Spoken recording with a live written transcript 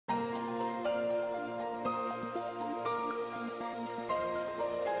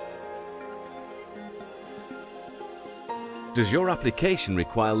Does your application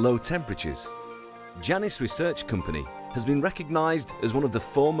require low temperatures? Janis Research Company has been recognised as one of the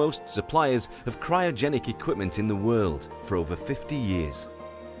foremost suppliers of cryogenic equipment in the world for over 50 years.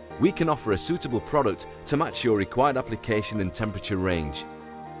 We can offer a suitable product to match your required application and temperature range.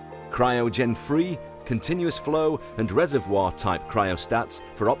 Cryogen-free, continuous flow and reservoir type cryostats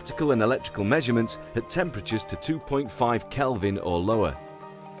for optical and electrical measurements at temperatures to 2.5 Kelvin or lower.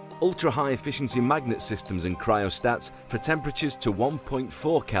 Ultra-high efficiency magnet systems and cryostats for temperatures to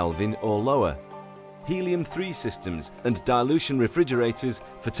 1.4 Kelvin or lower. Helium-3 systems and dilution refrigerators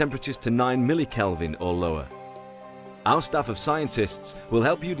for temperatures to 9 millikelvin or lower. Our staff of scientists will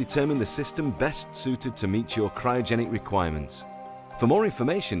help you determine the system best suited to meet your cryogenic requirements. For more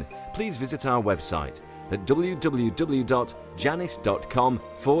information, please visit our website at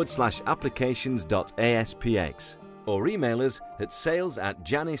www.janis.com/applications.aspx or email us at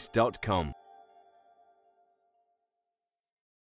sales@janis.com.